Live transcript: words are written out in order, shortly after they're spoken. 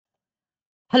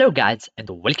Hello guys and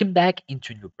welcome back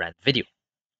into a new brand video.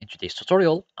 In today's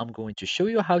tutorial, I'm going to show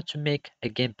you how to make a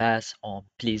game pass on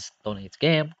Please Donate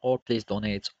game or Please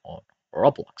Donate on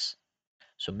Roblox.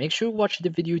 So make sure you watch the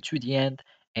video to the end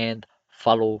and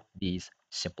follow these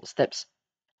simple steps.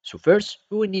 So first,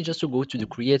 you will need just to go to the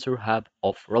Creator Hub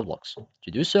of Roblox.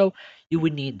 To do so, you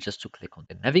will need just to click on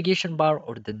the navigation bar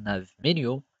or the nav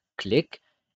menu, click,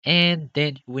 and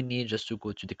then you will need just to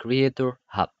go to the Creator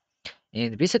Hub.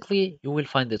 And basically you will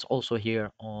find it also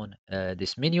here on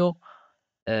this menu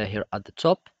here at the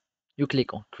top. You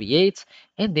click on create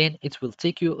and then it will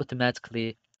take you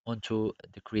automatically onto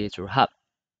the creator hub,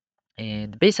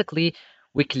 and basically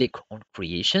we click on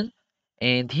creation,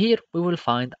 and here we will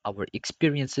find our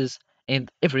experiences, and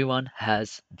everyone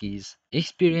has this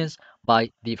experience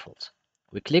by default.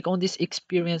 We click on this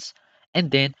experience and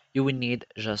then you will need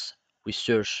just we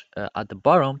search at the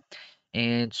bottom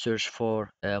and search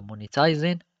for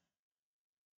monetizing,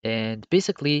 and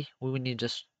basically we will need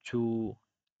just to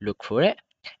look for it,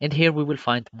 and here we will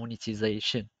find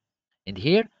monetization, and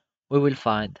here we will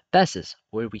find passes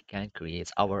where we can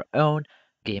create our own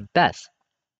game pass.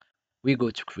 We go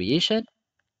to creation,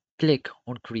 click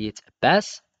on create a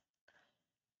pass,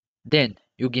 then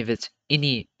you give it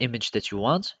any image that you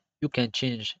want. You can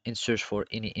change and search for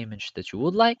any image that you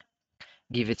would like,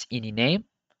 give it any name,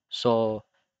 so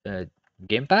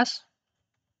game pass,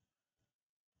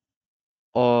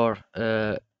 or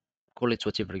call it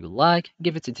whatever you like,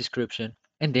 give it a description,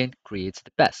 and then create the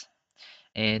pass.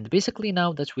 And basically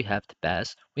now that we have the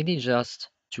pass, we need just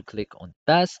to click on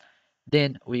pass,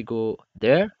 then we go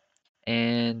there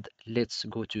and let's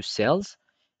go to sales.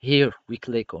 Here we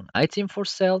click on item for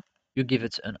sale, you give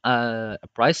it a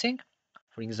pricing,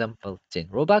 for example 10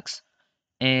 Robux,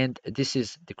 and this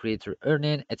is the creator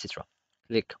earning, etc.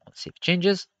 Click on save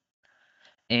changes,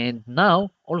 and now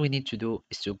all we need to do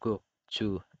is to go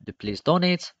to the please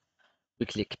donate. We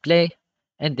click play,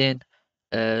 and then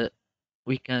uh,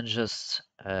 we can just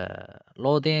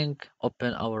loading,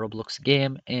 open our Roblox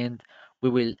game, and we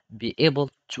will be able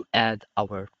to add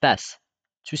our pass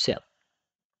to sell.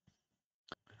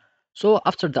 So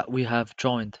after that we have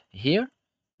joined here,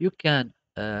 you can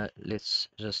let's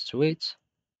just wait,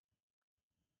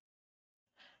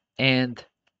 and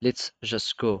let's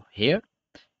just go here,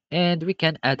 and we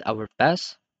can add our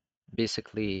pass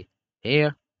basically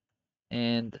here,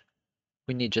 and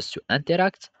we need just to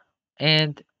interact,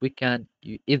 and we can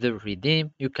either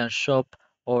redeem, you can shop,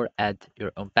 or add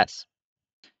your own pass.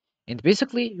 And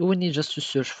basically you will need just to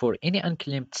search for any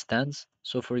unclaimed stands.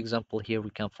 So for example here we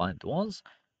can find ones,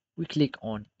 we click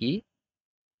on E,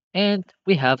 and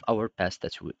we have our pass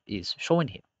that is showing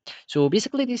here. So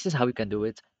basically this is how you can do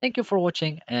it. Thank you for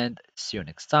watching and see you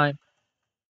next time.